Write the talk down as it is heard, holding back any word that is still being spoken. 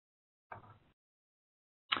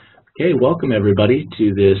Okay, welcome everybody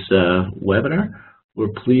to this webinar. We're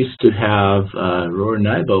pleased to have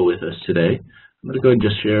Nybø with us today. I'm going to go ahead and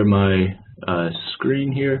just share my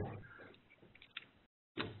screen here.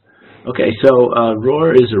 Okay, so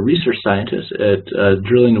Roar is a research scientist at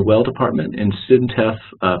Drilling and Well Department in SINTEF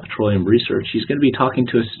Petroleum Research. He's going to be talking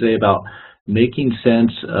to us today about making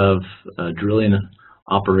sense of drilling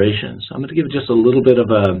operations. I'm going to give just a little bit of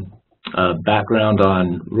a background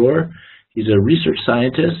on Roar. He's a research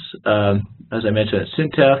scientist, as I mentioned, at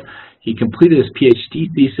SINTEF. He completed his Ph.D.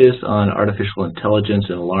 thesis on artificial intelligence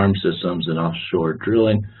and alarm systems in offshore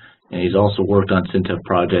drilling, and he's also worked on SINTEF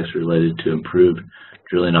projects related to improved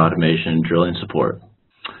drilling automation and drilling support.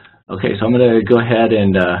 Okay, so I'm going to go ahead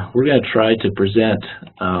and we're going to try to present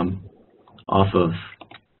off of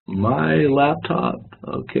my laptop.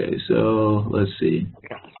 Okay, so let's see.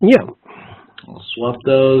 Yeah. I'll swap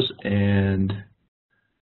those, and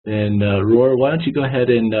then Roar, why don't you go ahead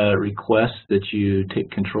and request that you take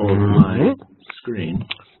control of my screen.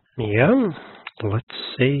 Yeah, let's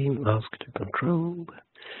see, ask to control,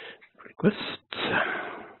 request.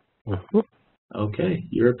 Okay,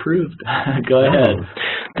 you're approved. Go ahead.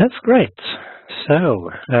 That's great. So,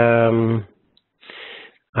 I'm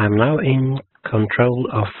now in control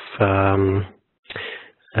of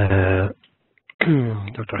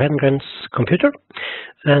Dr. Hedengren's computer,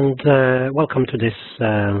 and welcome to this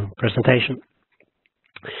presentation.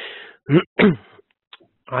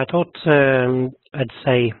 I thought I'd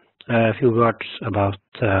say a few words about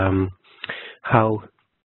how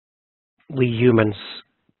we humans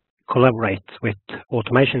collaborate with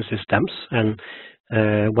automation systems, and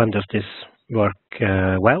when does this work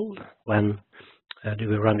well, when do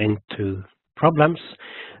we run into problems,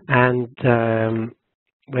 and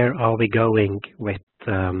where are we going with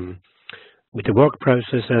the work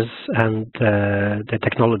processes and the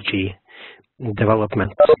technology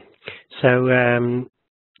development. So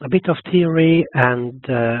a bit of theory and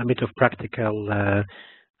a bit of practical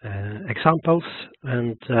examples,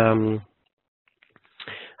 and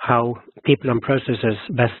how people and processes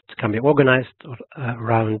best can be organized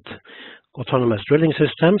around autonomous drilling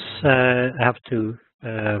systems. I have to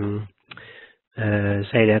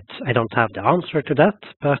say that I don't have the answer to that,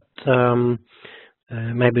 but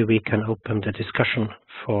maybe we can open the discussion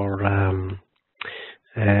for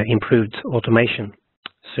improved automation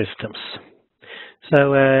systems.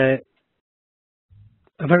 So a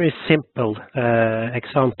very simple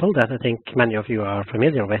example that I think many of you are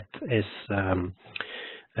familiar with is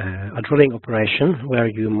a drilling operation where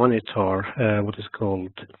you monitor what is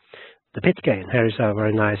called the pit gain. Here is a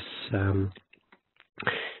very nice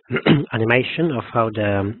animation of how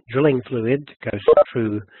the drilling fluid goes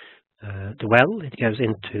through the well. It goes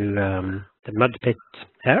into the mud pit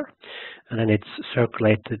here, and then it's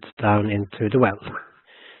circulated down into the well.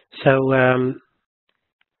 So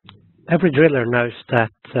every driller knows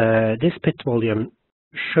that this pit volume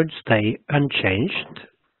should stay unchanged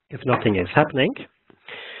if nothing is happening.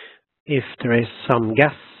 If there is some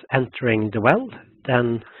gas entering the well,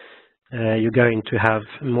 then you're going to have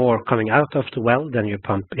more coming out of the well than you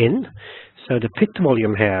pump in. So the pit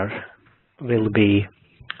volume here will be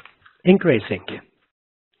increasing.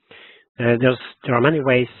 There are many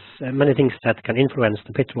ways, many things that can influence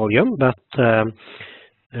the pit volume, but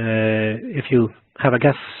if you have a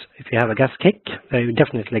gas kick, you're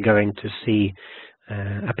definitely going to see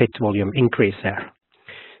a pit volume increase there.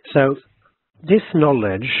 So this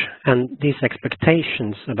knowledge and these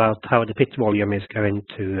expectations about how the pit volume is going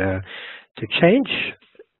to change,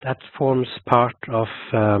 that forms part of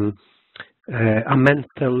a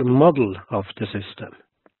mental model of the system.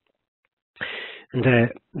 And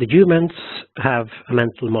the humans have a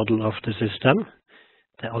mental model of the system.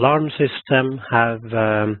 The alarm system have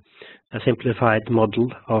a simplified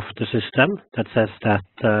model of the system that says that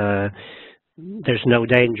there's no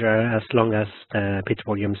danger as long as the pit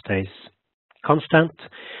volume stays constant,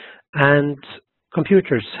 and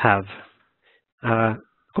computers have a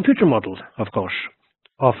computer model, of course,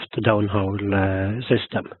 of the downhole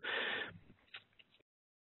system.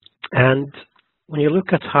 And when you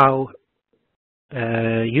look at how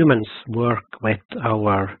humans work with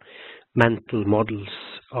our mental models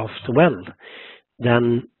of the well,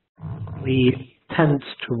 then we tend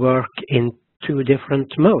to work in two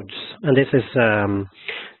different modes, and this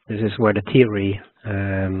is where the theory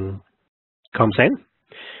comes in.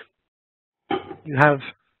 You have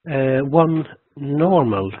one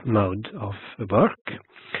normal mode of work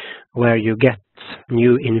where you get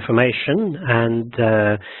new information and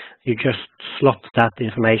you just slot that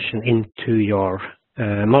information into your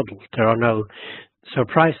model. There are no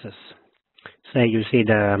surprises. Say you see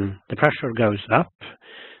the pressure goes up,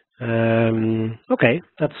 Okay,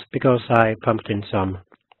 that's because I pumped in some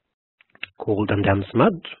cold and dense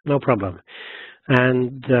mud, no problem.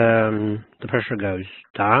 And the pressure goes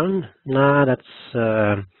down. Nah, that's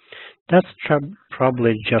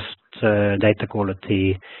probably just data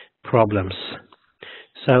quality problems.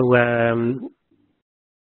 So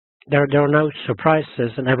there are no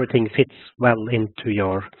surprises, and everything fits well into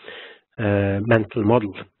your mental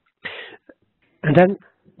model. And then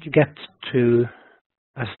you get to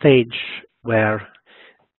a stage where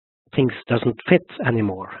things doesn't fit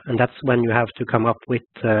anymore, and that's when you have to come up with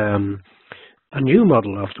a new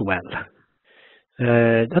model of the well.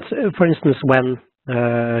 That's, for instance, when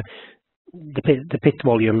the pit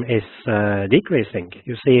volume is decreasing.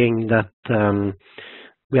 You're seeing that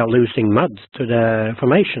we are losing mud to the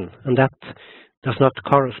formation, and that does not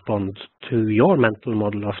correspond to your mental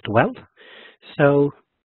model of the well. So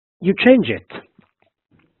you change it.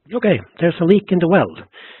 Okay, there's a leak in the well,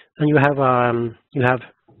 and you have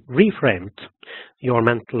reframed your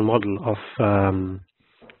mental model of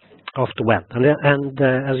the well. And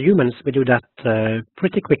as humans, we do that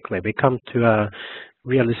pretty quickly. We come to a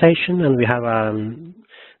realization, and we have a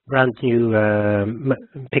brand new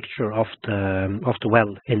picture of the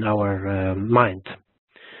well in our mind.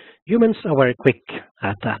 Humans are very quick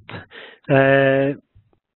at that.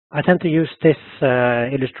 I tend to use this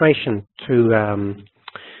illustration to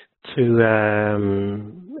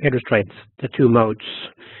illustrate the two modes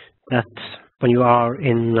that when you are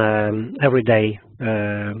in everyday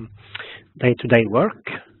day-to-day work,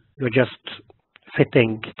 you're just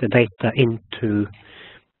fitting the data into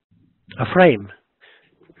a frame.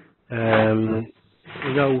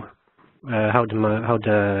 You know how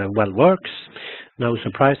the well works, no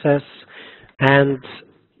surprises, and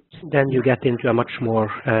then you get into a much more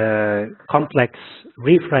complex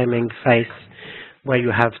reframing phase where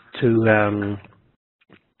you have to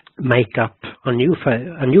make up a new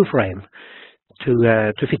frame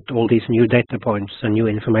to fit all these new data points and new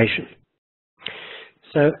information.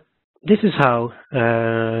 So this is how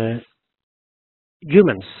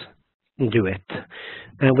humans do it,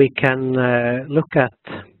 and we can look at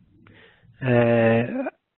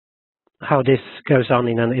how this goes on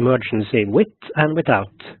in an emergency with and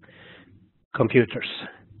without computers.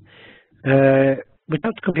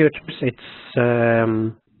 Without computers, it's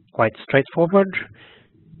quite straightforward.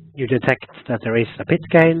 You detect that there is a pit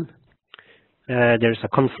gain. There's a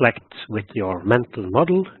conflict with your mental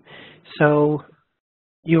model. So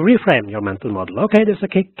you reframe your mental model. Okay, there's a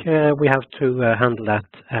kick. We have to handle that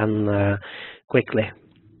and quickly.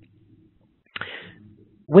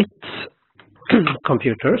 With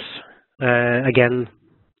computers, again,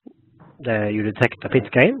 you detect a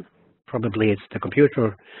pit gain. Probably it's the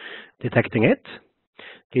computer detecting it.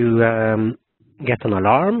 You get an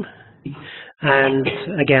alarm, and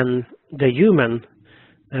again, the human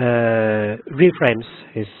reframes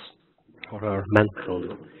his or her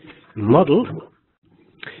mental model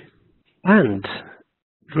and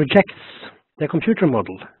rejects the computer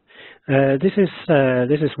model. This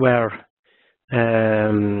is where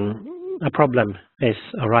a problem is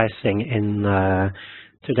arising in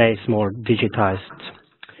today's more digitized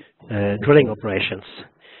drilling operations,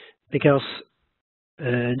 because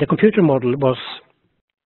the computer model was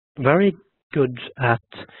very good at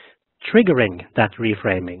triggering that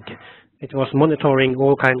reframing. It was monitoring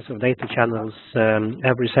all kinds of data channels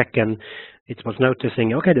every second. It was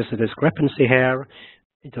noticing, okay, there's a discrepancy here.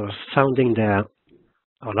 It was sounding the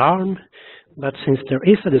alarm. But since there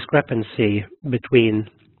is a discrepancy between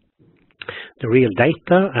the real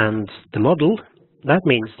data and the model, that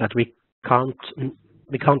means that we can't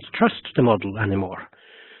trust the model anymore.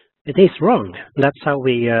 It is wrong. That's how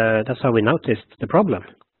we noticed the problem.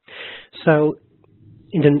 So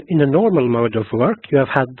in the normal mode of work, you have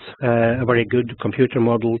had a very good computer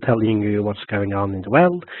model telling you what's going on in the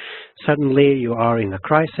well. Suddenly you are in a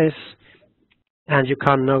crisis, and you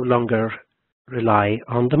can no longer rely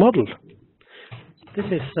on the model. This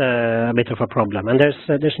is a bit of a problem, and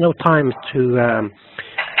there's no time to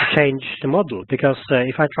change the model, because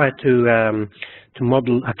if I try to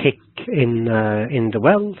model a kick in the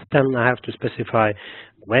well, then I have to specify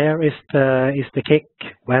where is the kick,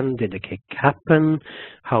 when did the kick happen,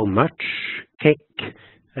 how much kick,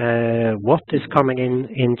 what is coming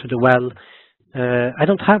into the well. I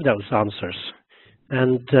don't have those answers,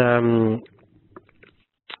 and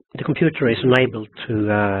the computer is unable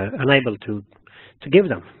to give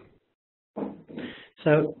them.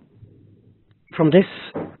 So from this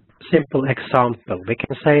simple example, we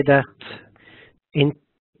can say that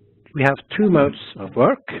we have two modes of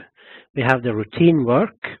work. We have the routine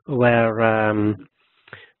work, where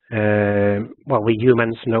well, we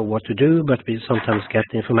humans know what to do, but we sometimes get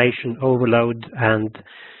information overload, and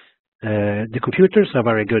the computers are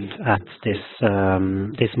very good at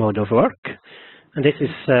this mode of work. And this is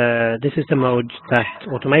the mode that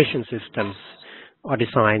automation systems are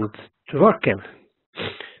designed to work in.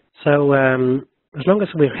 So as long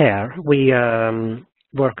as we're here, we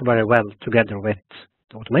work very well together with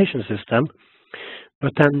the automation system.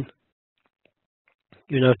 But then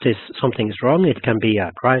you notice something is wrong. It can be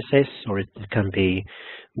a crisis, or it can be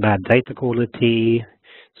bad data quality,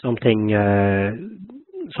 something,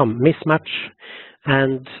 some mismatch,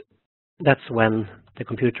 and that's when the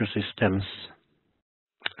computer systems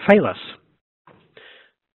fail us.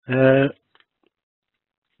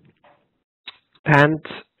 And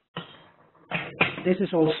this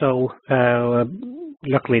is also,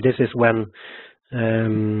 luckily, this is when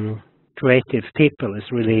creative people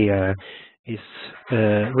is really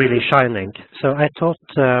shining. So I thought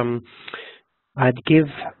I'd give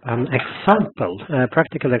an example, a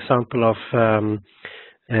practical example of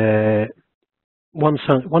one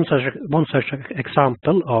such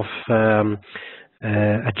example of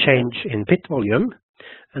a change in bit volume,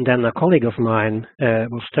 and then a colleague of mine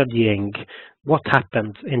was studying what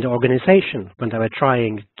happened in the organization when they were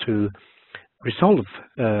trying to resolve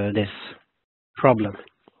this problem.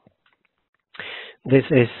 This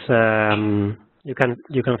is you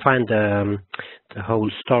can find the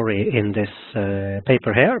whole story in this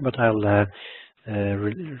paper here, but I'll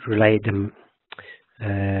relay them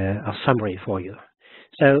a summary for you.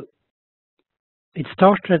 So it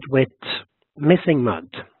started with missing mud,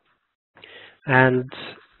 and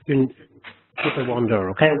people wonder,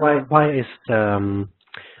 okay, why is the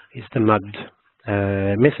mud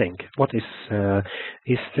missing? What is the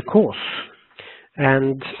cause?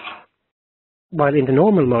 And while in the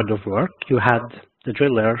normal mode of work, you had the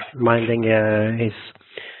driller minding his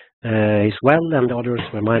well, and the others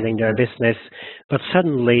were minding their business, but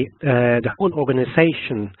suddenly the whole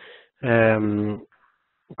organization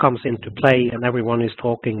comes into play, and everyone is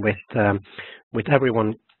talking with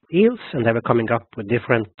everyone else, and they were coming up with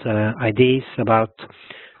different ideas about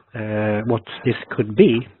what this could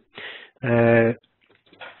be. Okay,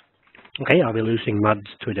 are we losing mud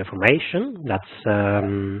to deformation? That's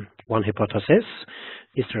one hypothesis.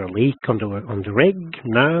 Is there a leak on the rig?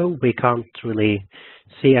 No, we can't really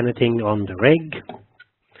see anything on the rig.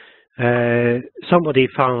 Somebody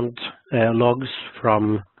found logs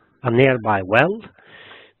from a nearby well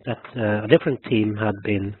that a different team had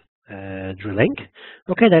been drilling.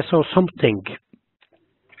 Okay, they saw something.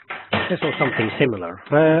 They saw something similar.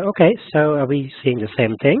 Okay, so are we seeing the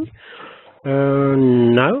same thing?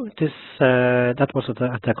 No, that was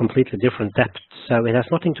at a completely different depth, so it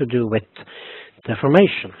has nothing to do with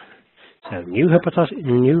deformation. So new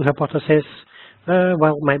hypothesis.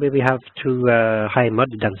 Well, maybe we have too high mud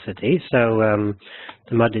density, so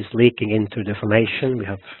the mud is leaking into the formation. We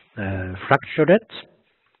have fractured it.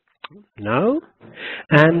 No,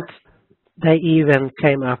 and they even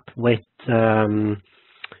came up with one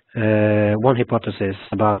hypothesis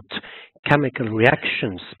about chemical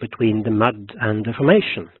reactions between the mud and the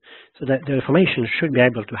formation. So that the formation should be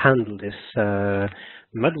able to handle this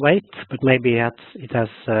mud weight, but maybe it has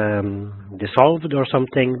dissolved or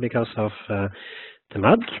something because of the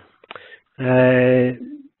mud.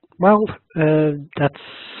 Well, that's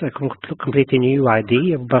a completely new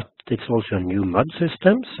idea, but it's also a new mud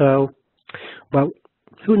system. So, well,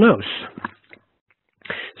 who knows?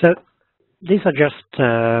 So these are just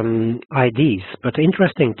ideas, but the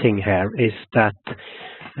interesting thing here is that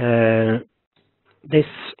this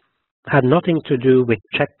had nothing to do with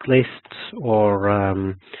checklists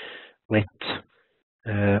or with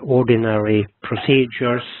ordinary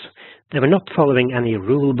procedures. They were not following any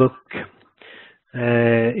rule book.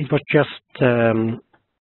 It was just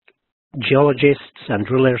geologists and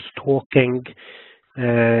drillers talking.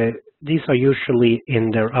 These are usually in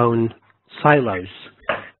their own silos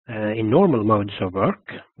in normal modes of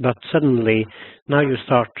work, but suddenly now you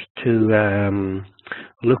start to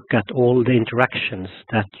look at all the interactions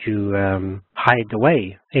that you hide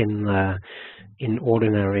away in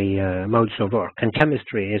ordinary modes of work, and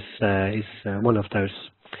chemistry is one of those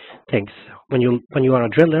things. When you are a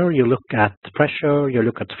driller, you look at pressure, you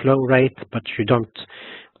look at flow rate, but you don't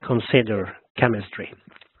consider chemistry.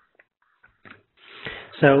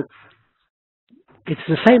 So it's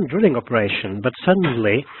the same drilling operation, but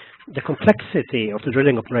suddenly the complexity of the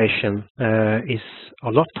drilling operation is a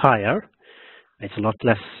lot higher. It's a lot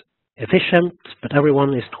less efficient, but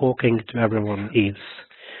everyone is talking to everyone else.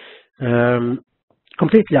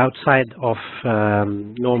 Completely outside of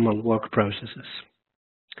normal work processes.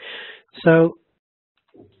 So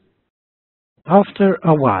after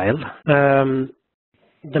a while,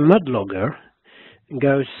 the mud logger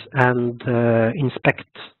goes and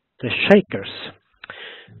inspects the shakers.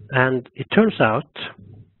 And it turns out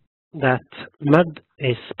that mud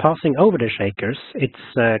is passing over the shakers.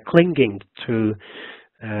 It's clinging to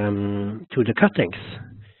the cuttings.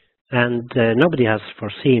 And nobody has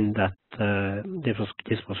foreseen that this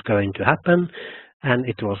was going to happen. And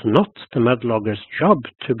it was not the mud logger's job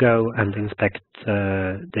to go and inspect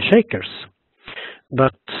the shakers.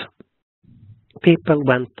 But people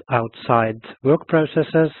went outside work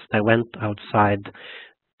processes, they went outside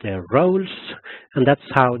their roles, and that's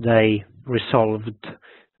how they resolved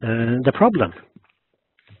the problem.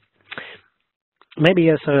 Maybe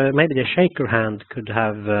the shaker hand could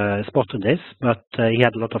have spotted this, but he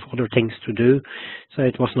had a lot of other things to do, so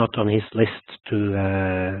it was not on his list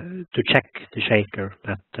to check the shaker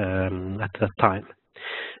at that time.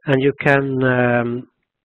 And you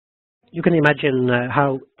can imagine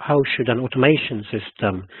how should an automation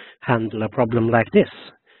system handle a problem like this.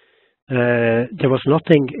 There was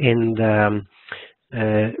nothing in the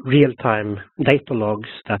real-time data logs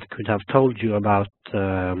that could have told you about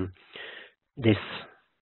this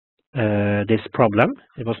problem.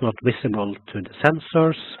 It was not visible to the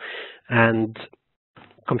sensors, and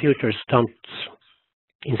computers don't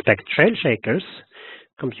inspect trail shakers.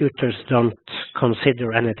 Computers don't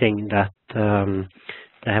consider anything that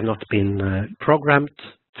they have not been programmed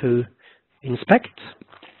to inspect.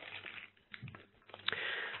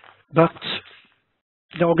 But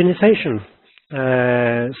the organization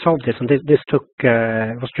solved this, and this took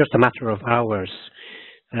was just a matter of hours.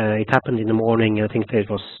 It happened in the morning. I think it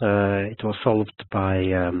was solved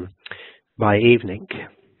by evening.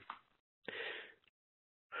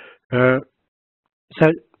 So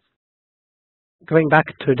going back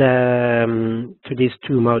to these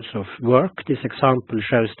two modes of work, this example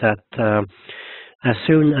shows that as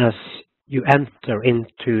soon as you enter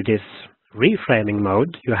into this reframing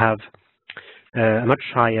mode, you have a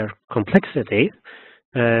much higher complexity.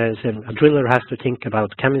 So a driller has to think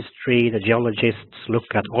about chemistry, the geologists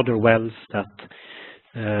look at other wells that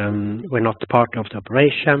were not part of the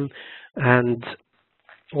operation, and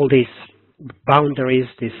all these boundaries,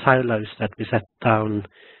 these silos that we set down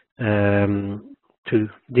to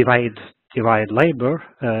divide labor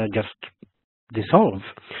just dissolve.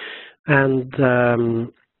 And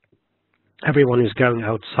everyone is going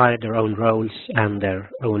outside their own roles and their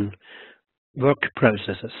own work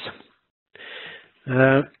processes.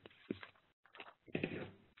 And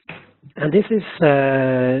this is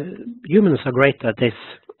humans are great at this,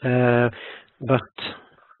 but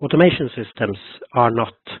automation systems are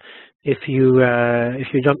not. If you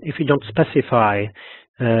don't specify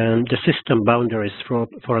the system boundaries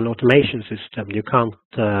for an automation system, you can't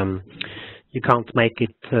make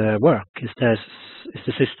it work. Is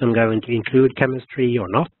the system going to include chemistry or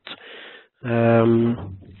not?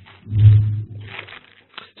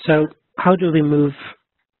 So how do we move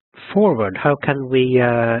forward? How can we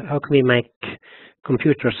make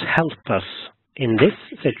computers help us in this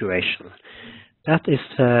situation? That is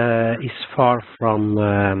far from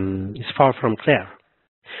clear.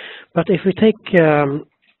 But if we take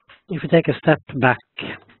a step back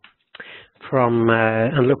from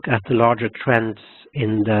and look at the larger trends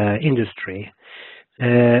in the industry,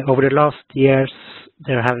 over the last years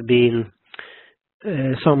there have been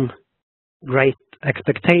some great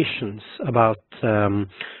expectations about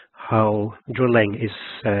how drilling is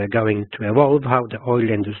going to evolve, how the oil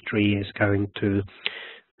industry is going to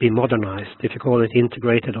be modernized. If you call it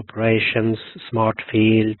integrated operations, smart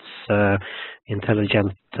fields,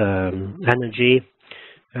 intelligent energy.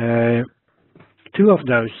 Two of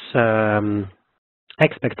those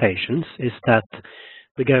expectations is that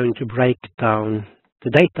we're going to break down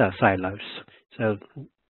the data silos. So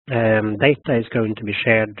data is going to be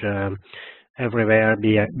shared everywhere,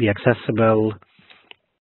 be accessible,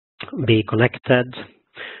 be connected,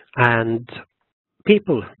 and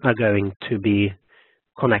people are going to be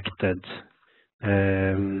connected,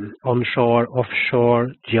 onshore,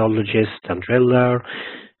 offshore, geologist and driller.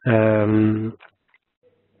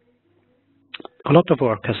 A lot of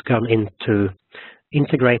work has gone into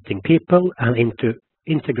integrating people and into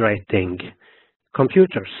integrating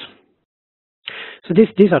computers. So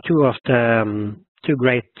these are two of the two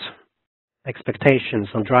great expectations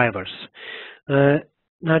and drivers.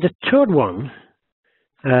 Now the third one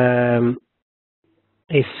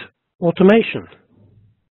is automation.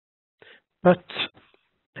 But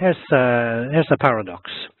here's a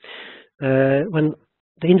paradox. When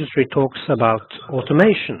the industry talks about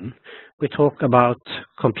automation, we talk about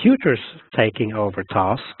computers taking over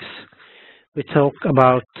tasks. We talk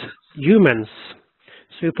about humans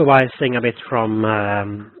supervising a bit from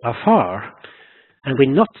afar, and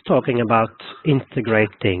we're not talking about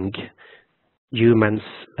integrating humans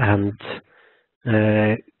and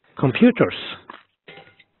computers.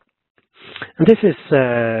 And this is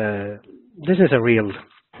a real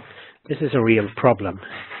problem,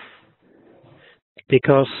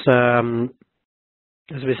 because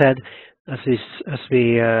as we said, as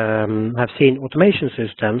we have seen, automation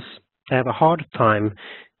systems, they have a hard time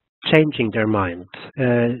changing their mind.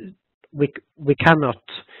 We cannot,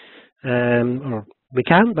 or we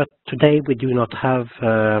can, but today we do not have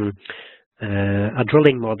a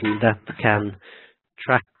drilling model that can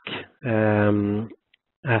track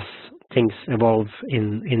as things evolve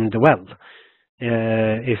in the well.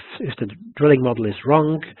 If the drilling model is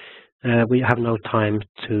wrong, we have no time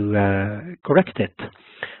to correct it.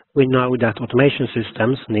 We know that automation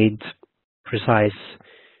systems need precise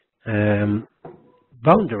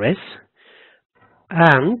boundaries,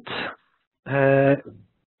 and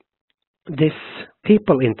this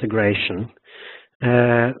people integration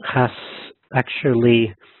has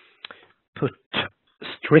actually put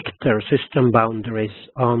stricter system boundaries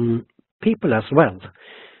on people as well.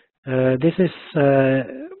 This is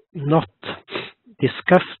not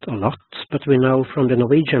discussed a lot, but we know from the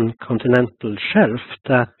Norwegian continental shelf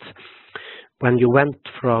that when you went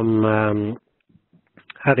from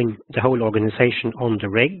having the whole organization on the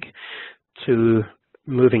rig to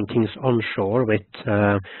moving things onshore with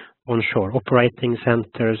onshore operating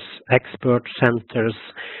centers, expert centers,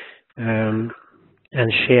 and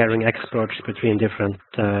sharing experts between different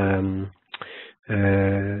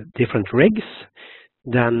rigs,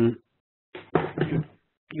 then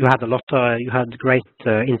you had you had great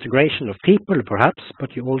integration of people, perhaps,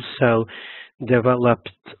 but you also developed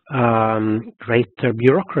greater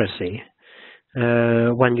bureaucracy.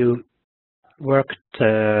 When you worked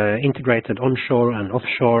integrated onshore and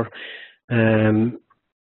offshore,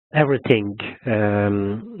 everything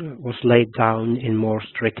was laid down in more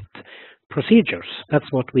strict procedures. That's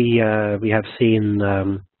what we have seen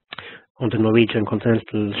on the Norwegian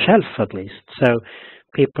continental shelf, at least. So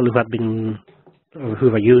people who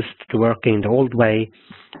were used to working the old way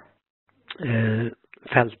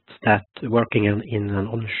felt that working in an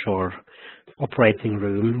onshore operating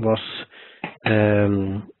room was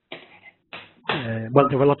well,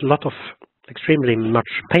 there were a lot of extremely much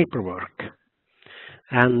paperwork,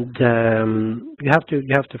 and you have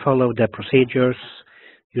to follow the procedures.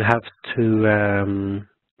 You have to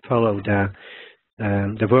follow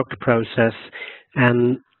the work process,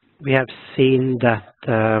 and we have seen that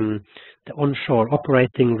the onshore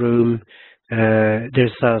operating room,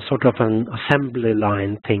 there's a sort of an assembly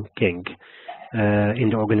line thinking in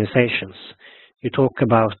the organizations. You talk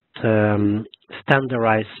about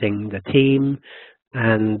standardizing the team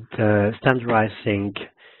and standardizing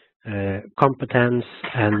competence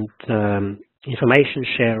and information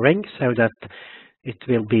sharing so that it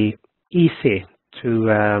will be easy to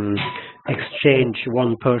exchange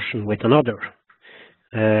one person with another.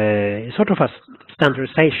 Sort of a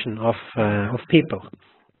standardization of people.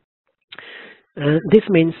 This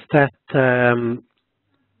means that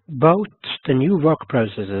both the new work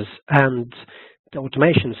processes and the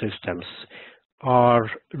automation systems are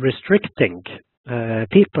restricting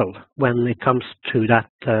people when it comes to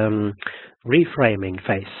that reframing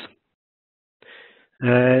phase.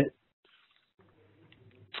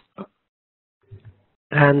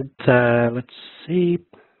 And let's see.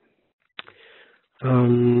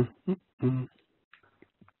 I'm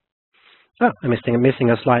missing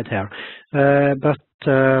a slide here, but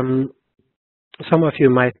some of you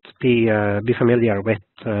might be familiar with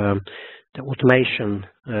the automation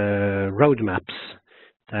roadmaps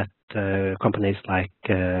that companies like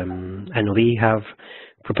NOV have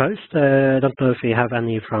proposed. I don't know if we have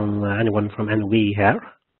anyone from NOV here.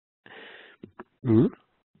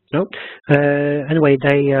 No. Anyway,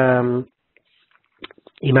 they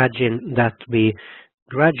imagine that we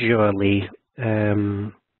gradually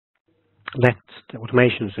let the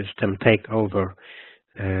automation system take over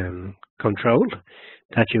control.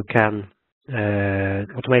 That you can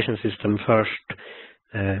automation system first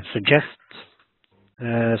suggest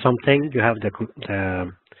something. You have the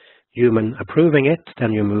human approving it.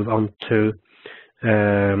 Then you move on to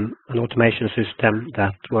an automation system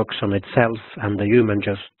that works on itself, and the human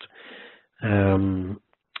just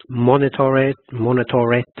monitor it,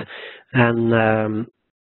 and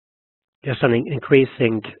just an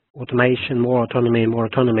increasing automation, more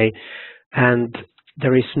autonomy, and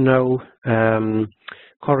there is no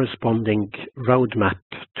corresponding roadmap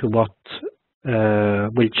to what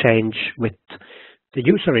will change with the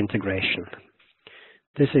user integration.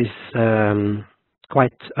 this is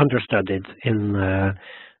quite understudied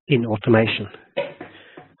in automation.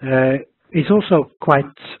 It's also quite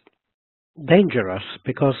dangerous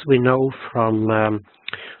because we know from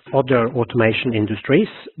other automation industries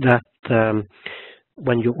that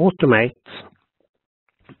when you automate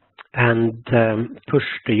and push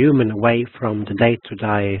the human away from the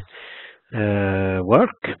day-to-day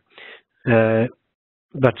work,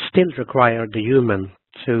 but still require the human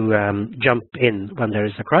to jump in when there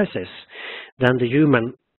is a crisis, then the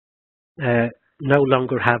human no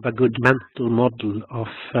longer have a good mental model of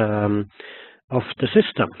the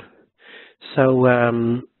system. So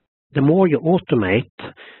the more you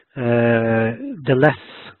automate, the less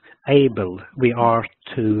able we are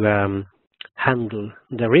to handle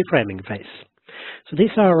the reframing phase. So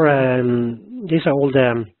these are all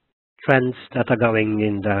the trends that are going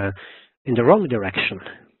in the wrong direction.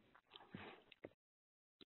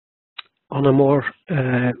 On a more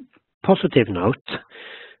positive note,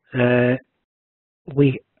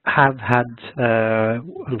 we have had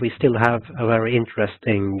and we still have a very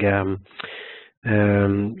interesting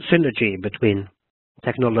synergy between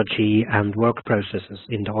technology and work processes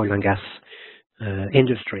in the oil and gas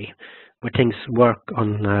industry, where things work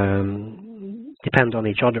on depend on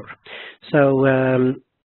each other. So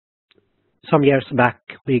some years back,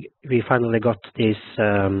 we finally got these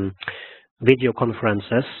video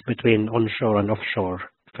conferences between onshore and offshore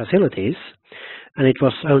facilities, and it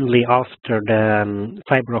was only after the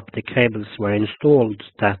fiber optic cables were installed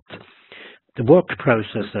that the work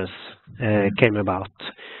processes came about,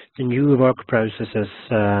 the new work processes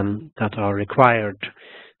that are required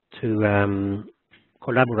to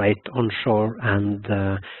collaborate onshore and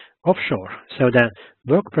offshore. So the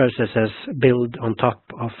work processes build on top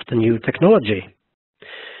of the new technology.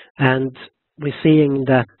 And we're seeing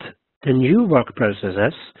that the new work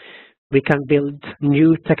processes, we can build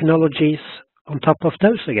new technologies on top of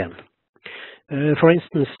those again. For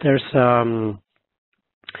instance, there's a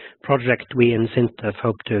project we in SINTEF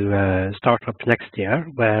hope to start up next year,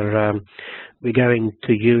 where we're going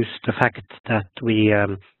to use the fact that we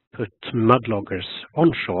put mud loggers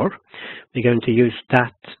onshore. We're going to use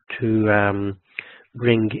that to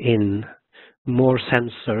bring in more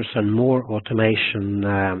sensors and more automation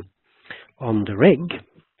on the rig.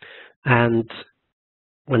 And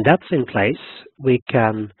when that's in place, we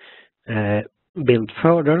can build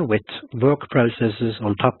further with work processes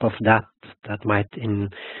on top of that might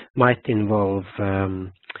involve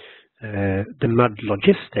the mud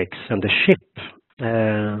logistics and the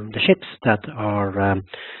ships that are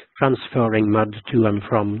transferring mud to and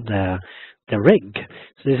from the rig.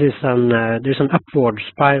 So this is there's an upward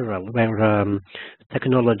spiral where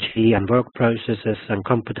technology and work processes and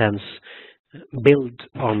competence build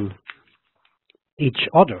on each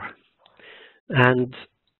other. And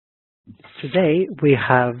today we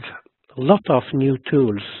have a lot of new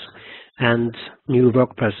tools and new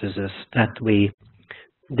work processes that we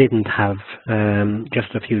didn't have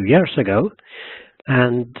just a few years ago.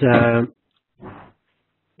 And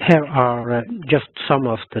here are just some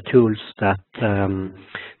of the tools that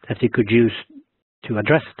you could use to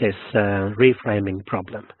address this reframing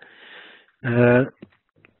problem.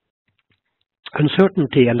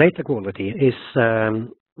 Uncertainty and data quality is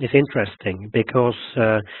interesting because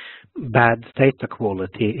bad data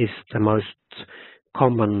quality is the most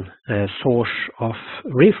common source of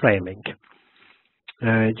reframing.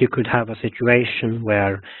 You could have a situation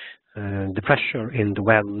where the pressure in the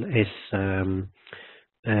well is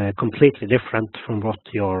completely different from what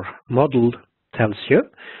your model tells you,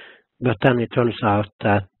 but then it turns out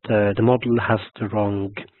that the model has the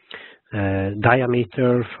wrong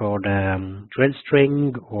diameter for the drill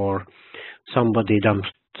string, or somebody dumped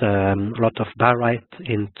a lot of barite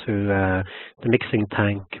into the mixing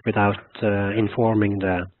tank without informing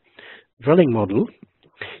the drilling model.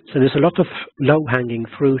 So there's a lot of low-hanging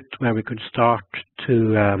fruit where we could start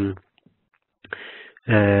to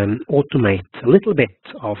automate a little bit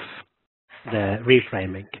of the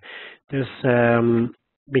reframing. There's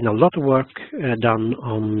been a lot of work done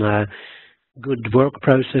on good work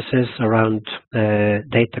processes around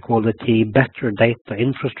data quality, better data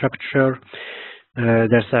infrastructure.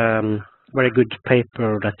 There's a very good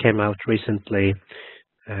paper that came out recently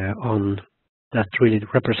on that really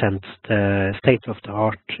represents the state of the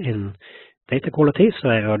art in data quality. So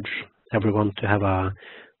I urge everyone to have a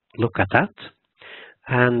look at that.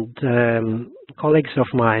 And colleagues of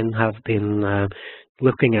mine have been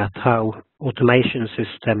looking at how automation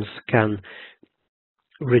systems can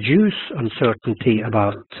reduce uncertainty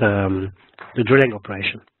about the drilling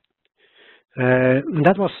operation. And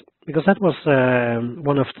that was because that was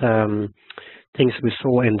one of the things we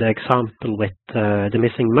saw in the example with the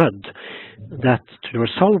missing mud, that to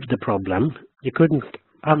resolve the problem, you couldn't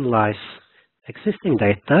analyze existing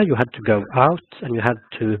data. You had to go out and you had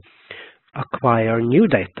to acquire new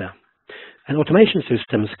data. And automation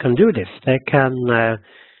systems can do this. They can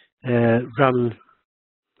run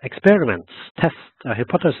experiments, test a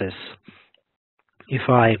hypothesis. If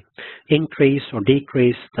I increase or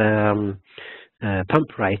decrease the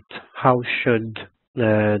pump rate, how should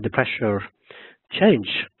the pressure change?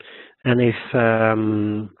 And if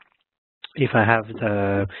I have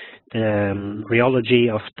the rheology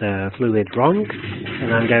of the fluid wrong,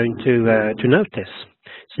 then I'm going to notice.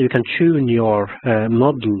 So you can tune your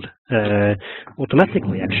model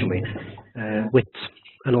automatically, actually, with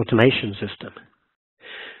an automation system.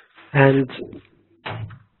 And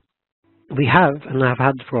we have, and have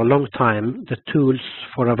had for a long time, the tools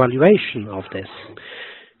for evaluation of this.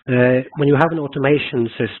 When you have an automation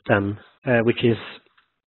system which is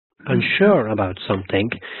unsure about something,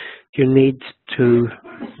 you need to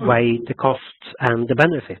weigh the costs and the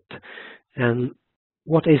benefit. And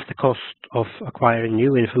what is the cost of acquiring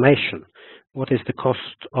new information? What is the cost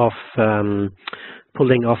of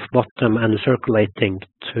pulling off bottom and circulating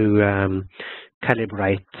to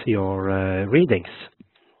calibrate your readings?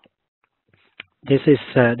 This is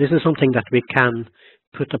something that we can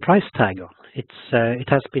put a price tag on. It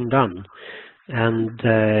has been done, and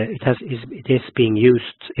it is being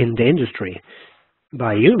used in the industry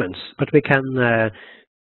by humans. But we can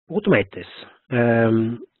automate this.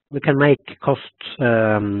 We can make cost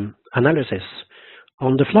analysis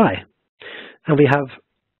on the fly, and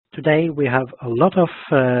today we have a lot of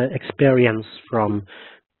experience from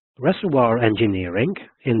reservoir engineering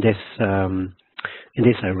in this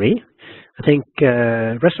area. I think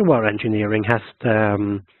reservoir engineering has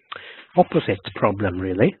the opposite problem,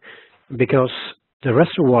 really, because the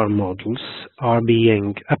reservoir models are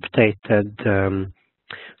being updated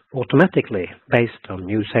automatically based on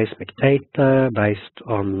new seismic data, based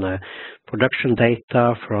on production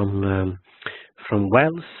data from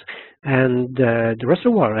wells, and the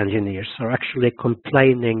reservoir engineers are actually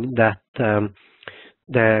complaining that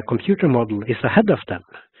the computer model is ahead of them.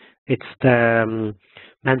 It's the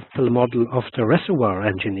mental model of the reservoir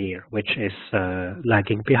engineer which is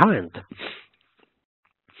lagging behind.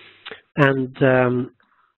 And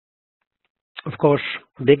of course,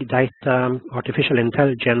 big data, artificial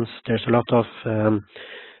intelligence, there's a lot of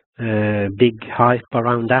big hype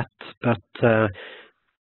around that, but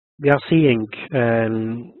we are seeing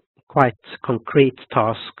quite concrete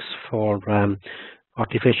tasks for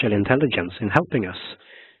artificial intelligence in helping us.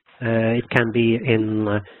 It can be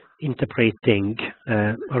in interpreting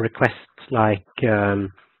a request like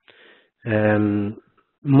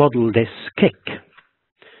model this kick,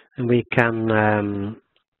 and we can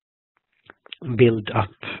build up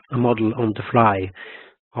a model on the fly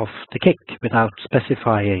of the kick without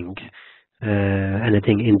specifying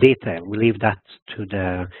anything in detail. We leave that to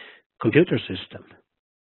the computer system.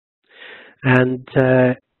 And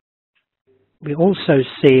we're also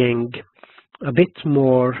seeing a bit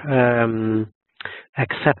more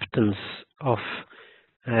acceptance of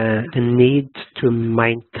the need to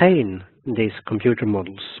maintain these computer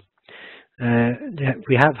models.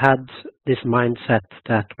 We have had this mindset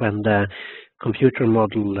that when the computer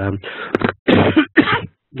model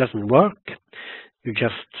doesn't work, you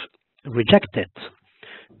just reject it.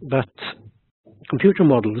 But computer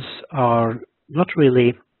models are not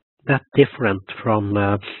really that different from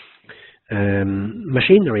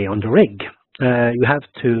machinery on the rig. You have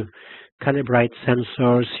to calibrate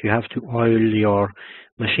sensors, you have to oil your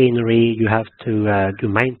machinery, you have to do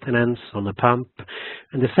maintenance on a pump,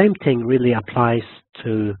 and the same thing really applies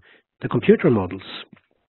to the computer models.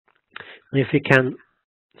 And if we can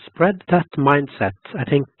spread that mindset, I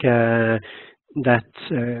think that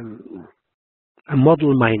a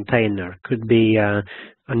model maintainer could be a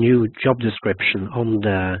new job description on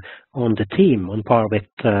the team, on par with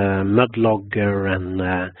mud logger and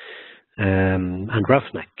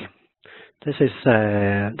roughneck. This is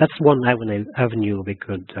that's one avenue we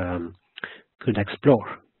could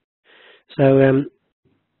explore. So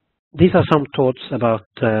these are some thoughts about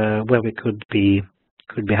where we could be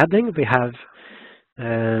heading. We have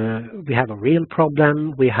a real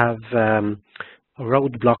problem. We have a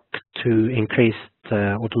roadblock to increase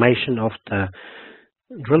the automation of the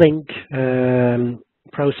drilling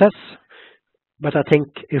process. But I think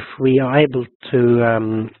if we are able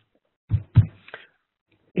to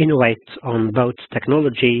innovate on both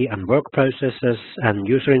technology and work processes and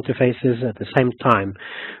user interfaces at the same time,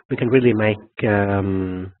 we can really make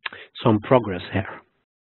some progress here.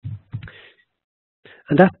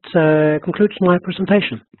 And that concludes my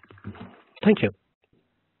presentation. Thank you.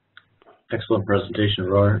 Excellent presentation,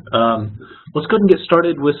 Roar. Let's go ahead and get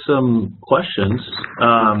started with some questions.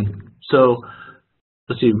 So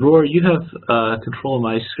let's see, Roar, you have control of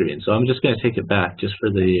my screen, so I'm just going to take it back just for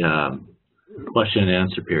the question and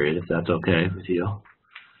answer period, if that's okay with you.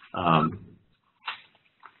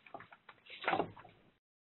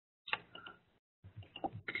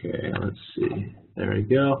 Okay, let's see. There we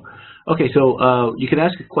go. Okay, so you can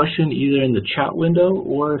ask a question either in the chat window,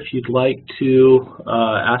 or if you'd like to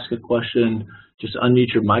ask a question, just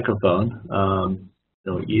unmute your microphone.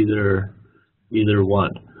 Either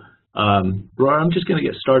one. Roar, I'm just going to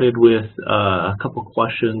get started with a couple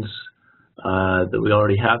questions that we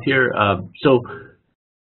already have here. So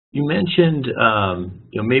you mentioned,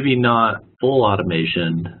 maybe not full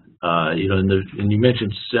automation, and you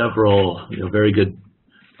mentioned several, very good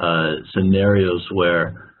scenarios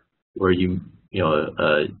where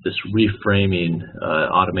this reframing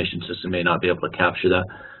automation system may not be able to capture that.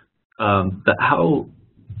 But how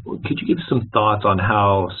could you give some thoughts on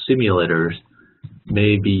how simulators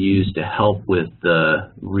may be used to help with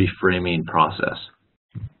the reframing process?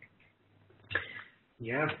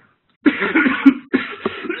 Yeah.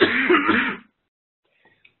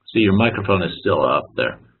 So your microphone is still up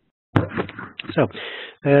there. So,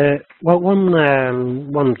 well,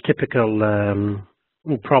 one typical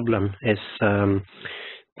problem is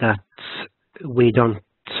that we don't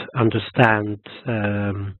understand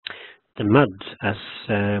the mud as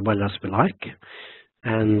well as we like,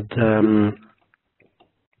 and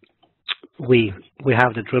we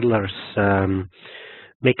have the drillers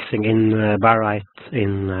mixing in barite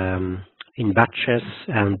in batches,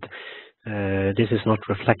 and this is not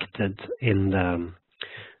reflected in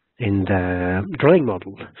the drilling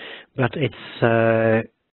model, but it's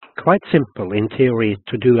quite simple in theory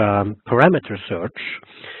to do a parameter search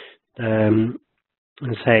and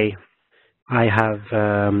say, I have,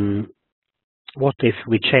 what if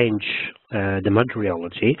we change the mud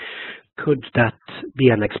rheology? Could that be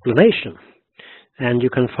an explanation? And you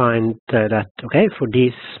can find that, okay, for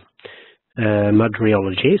these mud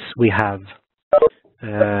rheologies, we have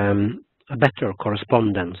a better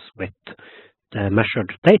correspondence with the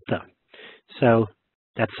measured data. So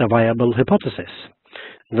that's a viable hypothesis.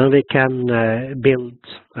 Then we can build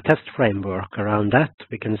a test framework around that.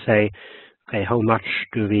 We can say, okay, how much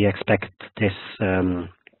do we expect this,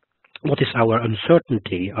 what is our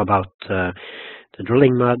uncertainty about the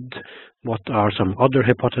drilling mud? What are some other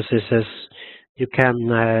hypotheses? You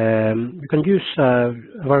can use a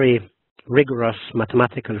very rigorous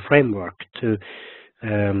mathematical framework to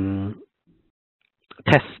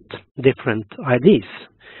test different IDs.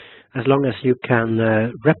 As long as you can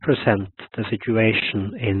represent the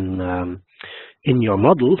situation in your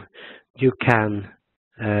model, you can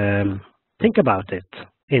think about it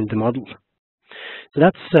in the model. So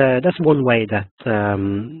that's one way that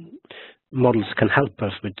models can help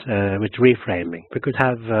us with reframing. We could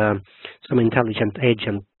have some intelligent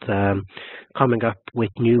agent coming up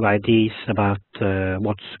with new ideas about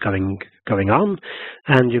what's going on,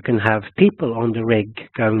 and you can have people on the rig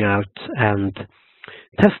going out and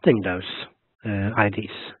testing those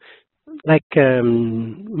IDs. Like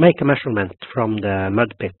make a measurement from the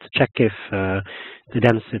mud pit, check if the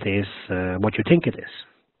density is what you think it is.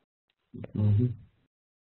 Mm-hmm.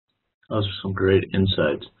 Those are some great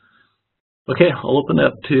insights. Okay, I'll open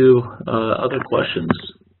up to other questions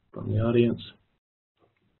from the audience.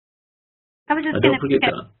 I was just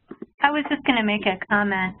going to make a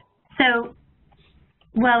comment. So,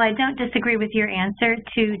 well, I don't disagree with your answer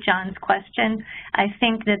to John's question. I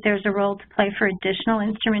think that there's a role to play for additional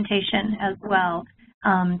instrumentation as well.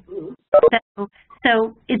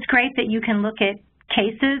 So it's great that you can look at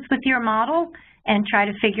cases with your model and try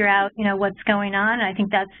to figure out, what's going on. I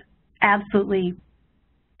think that's absolutely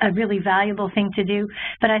a really valuable thing to do.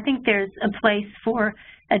 But I think there's a place for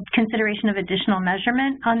a consideration of additional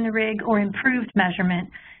measurement on the rig or improved measurement,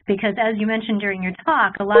 because as you mentioned during your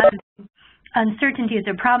talk, a lot of uncertainties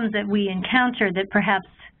or problems that we encounter that perhaps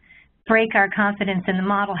break our confidence in the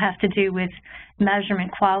model have to do with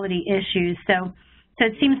measurement quality issues. So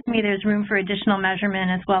it seems to me there's room for additional measurement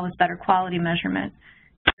as well as better quality measurement.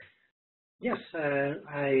 Yes,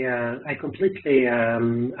 I completely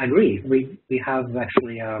agree. We have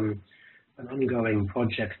actually an ongoing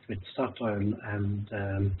project with Statoil and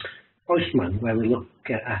Postman where we look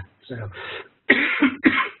at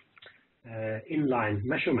inline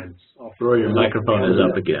measurements of. Roy, your microphone is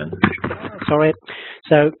up again. Sorry.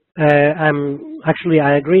 So actually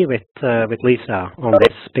I agree with Lisa on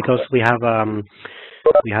this, because we have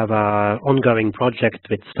We have an ongoing project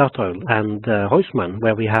with Statoil and Huisman,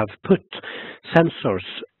 where we have put sensors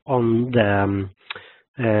on the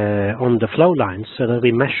flow lines so that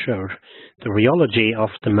we measure the rheology of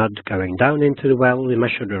the mud going down into the well. We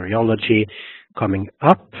measure the rheology coming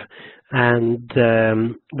up, and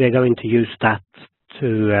we're going to use that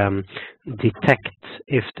to detect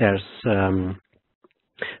if there's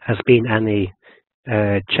has been any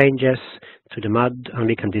changes to the mud, and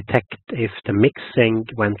we can detect if the mixing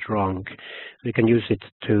went wrong. We can use it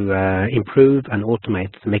to improve and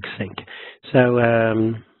automate the mixing. So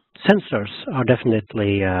sensors are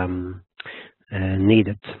definitely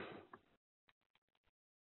needed.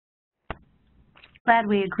 Glad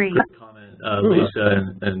we agree. Great comment,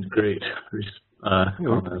 Lisa, and great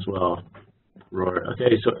comment as well, Roar.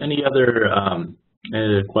 Okay, so any other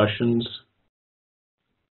questions?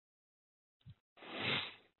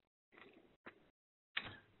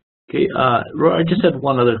 Okay, Roy, I just had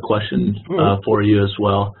one other question for you as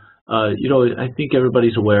well. You know, I think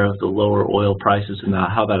everybody's aware of the lower oil prices and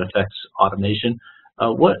how that affects automation.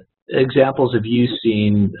 What examples have you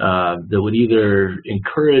seen that would either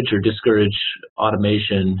encourage or discourage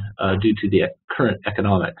automation due to the current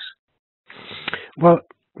economics? Well,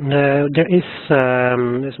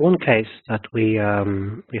 there's one case that we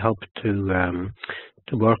hope to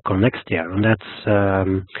work on next year, and that's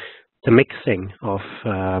the mixing of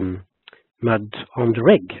mud on the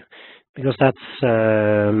rig, because that's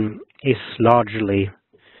is largely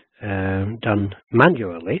done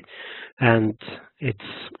manually, and it's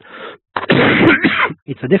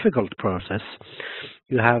it's a difficult process.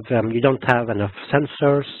 You don't have enough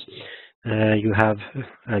sensors. You have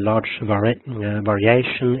a large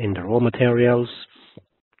variation in the raw materials,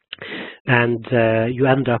 and you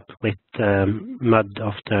end up with mud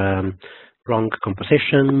of the wrong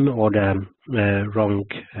composition or the wrong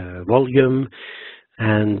volume,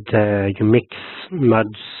 and you mix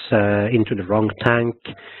muds into the wrong tank.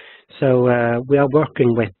 So we are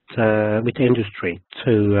working with industry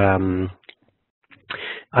to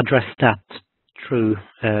address that through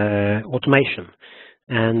automation,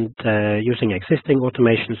 and using existing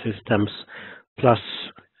automation systems plus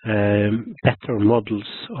better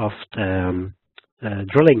models of the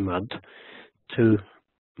drilling mud to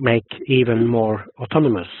make even more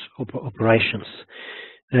autonomous operations.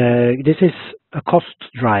 This is a cost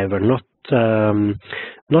driver, not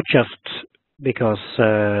just because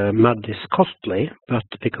mud is costly, but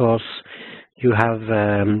because you have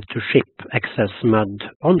to ship excess mud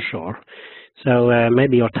onshore. So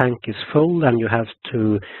maybe your tank is full and you have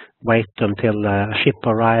to wait until a ship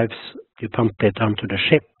arrives. You pump it onto the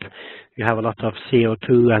ship. You have a lot of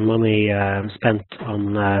CO2 and money spent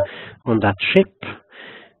on that ship.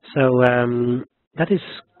 So that is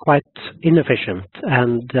quite inefficient,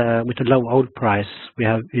 and with a low oil price,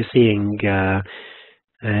 we're seeing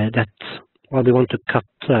that we want to cut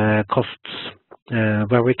costs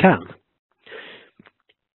where we can.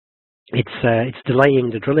 It's delaying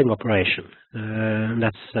the drilling operation.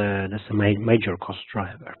 That's a major cost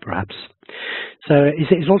driver, perhaps. So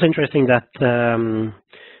it's also interesting that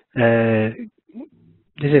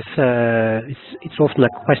this is it's often a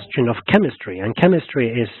question of chemistry, and chemistry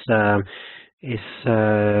is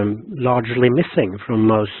largely missing from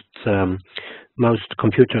most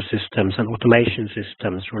computer systems and automation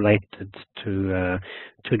systems related to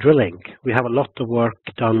drilling. We have a lot of work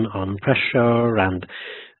done on pressure and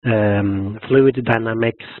fluid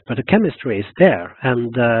dynamics, but the chemistry is there,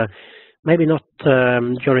 and maybe not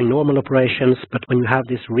during normal operations, but when you have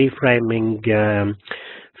this reframing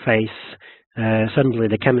phase, suddenly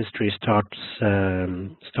the chemistry starts to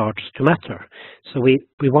matter. So we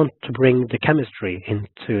want to bring the chemistry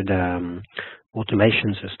into the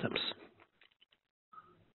automation systems.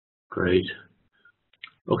 Great.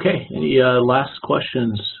 Okay, any last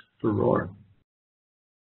questions for Roar?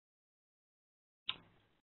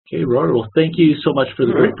 Okay, Roar, well, thank you so much for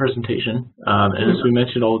the great presentation. And as we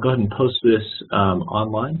mentioned, I'll go ahead and post this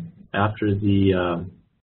online after the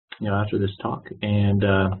after this talk. And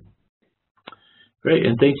great,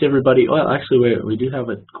 and thanks everybody. Well, actually, we do have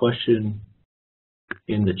a question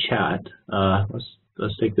in the chat.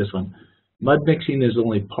 Let's take this one. Mud mixing is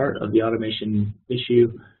only part of the automation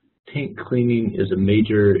issue. Tank cleaning is a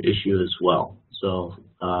major issue as well. So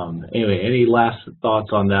anyway, any last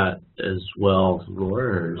thoughts on that as well, Roar,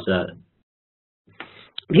 or is that?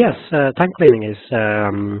 Yes, tank cleaning is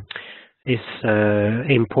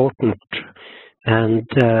important, and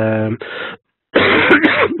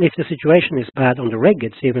if the situation is bad on the rig,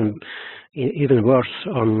 it's even worse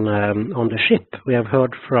on the ship. We have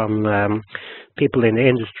heard from people in the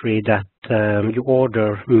industry that you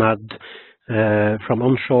order mud from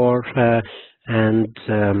onshore, and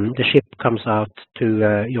the ship comes out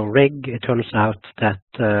to your rig. It turns out that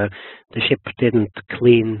the ship didn't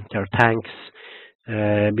clean their tanks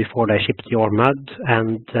before they shipped your mud,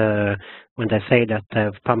 and when they say that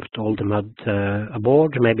they've pumped all the mud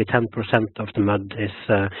aboard, maybe 10% of the mud is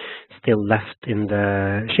still left in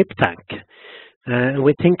the ship tank.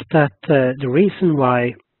 We think that the reason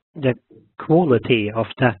why the quality of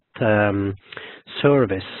that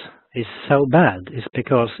service is so bad is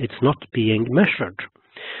because it's not being measured.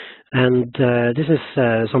 And this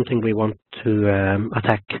is something we want to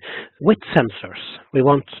attack with sensors. We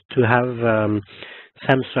want to have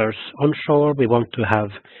sensors onshore. We want to have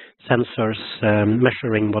sensors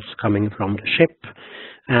measuring what's coming from the ship.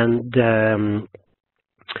 And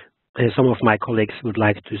some of my colleagues would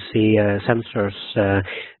like to see sensors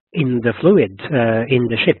in the fluid in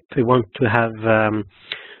the ship. We want to have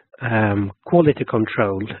quality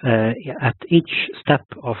control at each step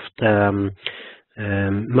of the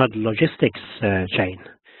mud logistics chain.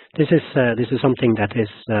 This is something that is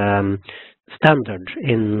standard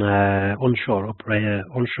in onshore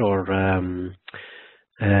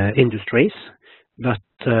industries, but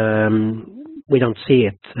we don't see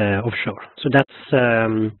it offshore. So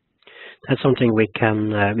that's something we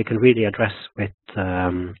can really address with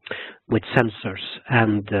sensors.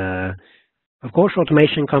 And of course,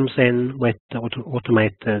 automation comes in with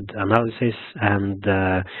automated analysis, and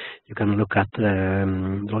you can look at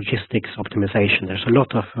logistics optimization. There's a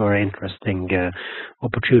lot of very interesting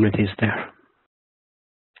opportunities there.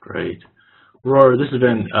 Great. Roar, this has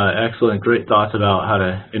been excellent. Great thoughts about how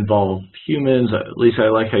to involve humans. Lisa, I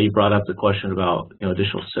like how you brought up the question about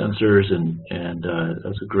additional sensors, and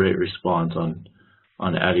that's a great response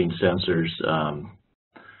on adding sensors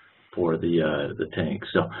for the tank.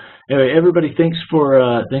 So anyway, everybody, thanks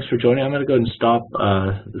for joining. I'm going to go ahead and stop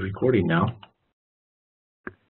the recording now.